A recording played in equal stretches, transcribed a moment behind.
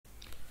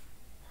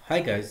Hi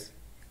guys,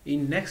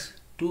 in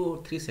next 2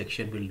 or 3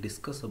 section we'll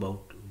discuss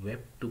about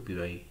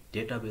web2py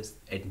database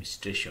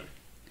administration,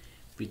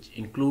 which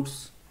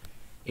includes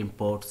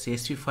import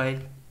CSV file,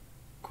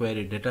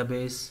 query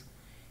database,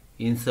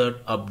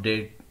 insert,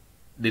 update,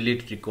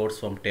 delete records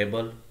from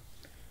table,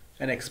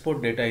 and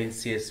export data in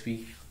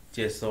CSV,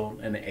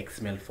 JSON and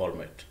XML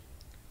format.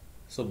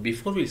 So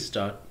before we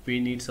start, we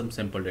need some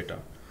sample data.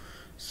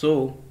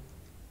 So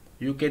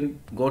you can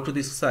go to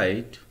this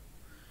site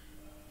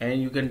and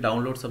you can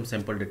download some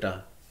sample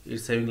data.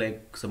 It's having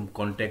like some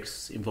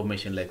context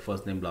information like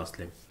first name, last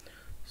name.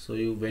 So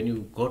when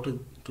you go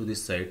to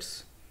these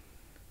sites,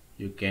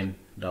 you can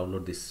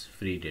download this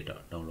free data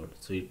download.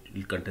 So it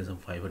will contain some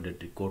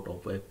 500 record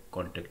of a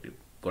contact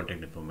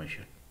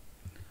information.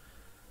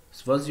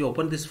 So once you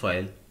open this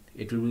file,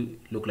 it will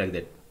look like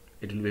that.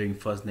 It will be having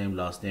first name,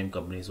 last name,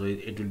 company. So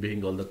it will be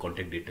having all the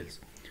contact details.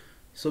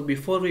 So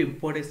before we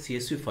import a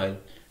CSV file,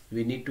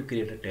 we need to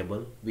create a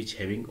table which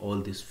having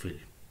all this field.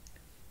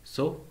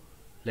 So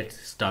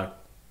let's start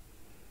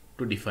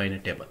to define a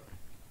table.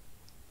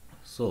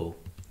 So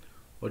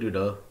what you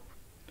do,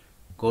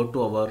 go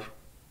to our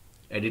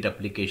edit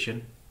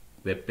application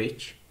web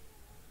page,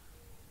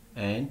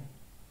 and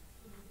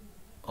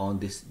on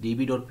this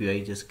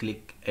db.py just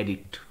click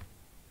edit.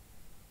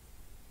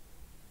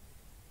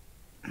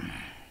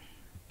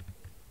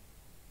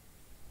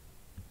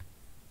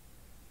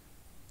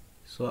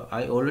 So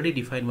I already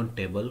defined one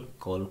table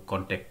called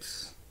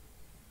contacts.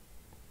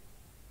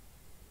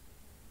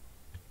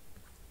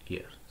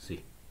 Here,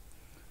 see,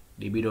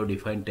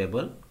 db.define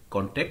table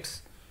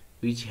contacts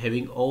which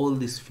having all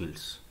these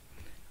fields.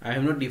 I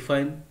have not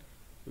defined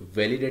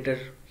validator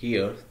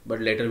here,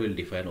 but later we'll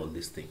define all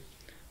these things.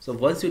 So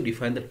once you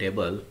define the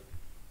table,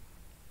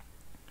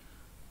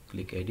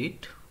 click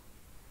edit.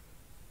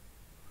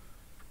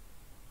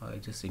 I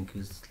just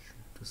increase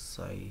the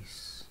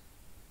size.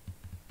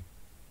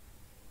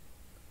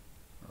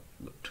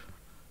 Good.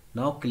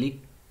 Now click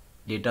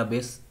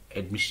database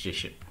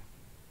administration.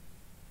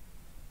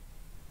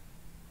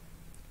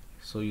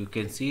 So you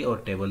can see our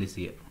table is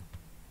here.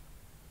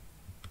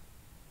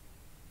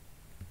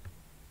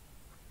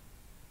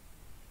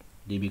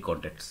 DB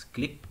contacts.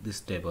 Click this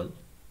table.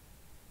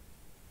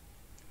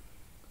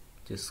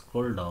 Just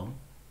scroll down.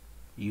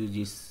 You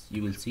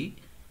will see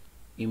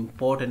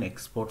import and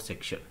export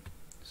section.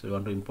 So you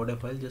want to import a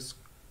file, just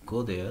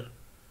go there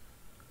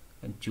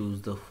and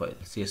choose the file,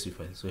 CSV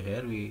file. So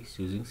here we is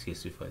using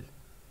CSV file,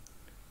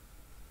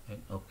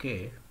 and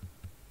OK,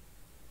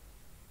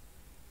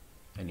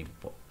 and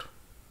import.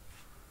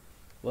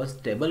 Once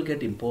table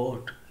get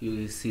import, you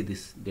will see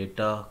this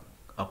data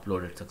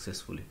uploaded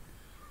successfully.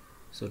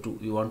 So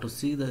you want to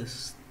see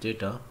this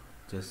data,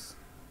 just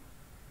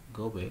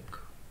go back,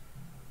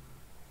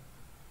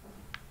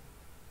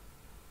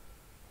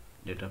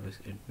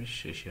 database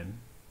administration,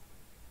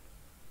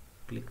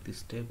 click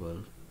this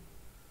table.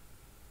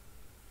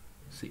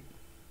 See,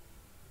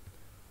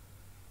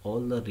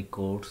 all the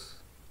records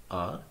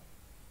are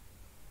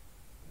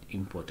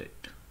imported.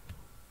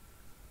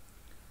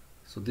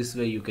 So this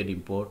way you can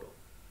import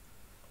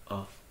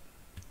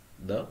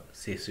the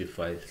CSV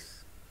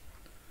files.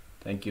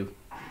 Thank you.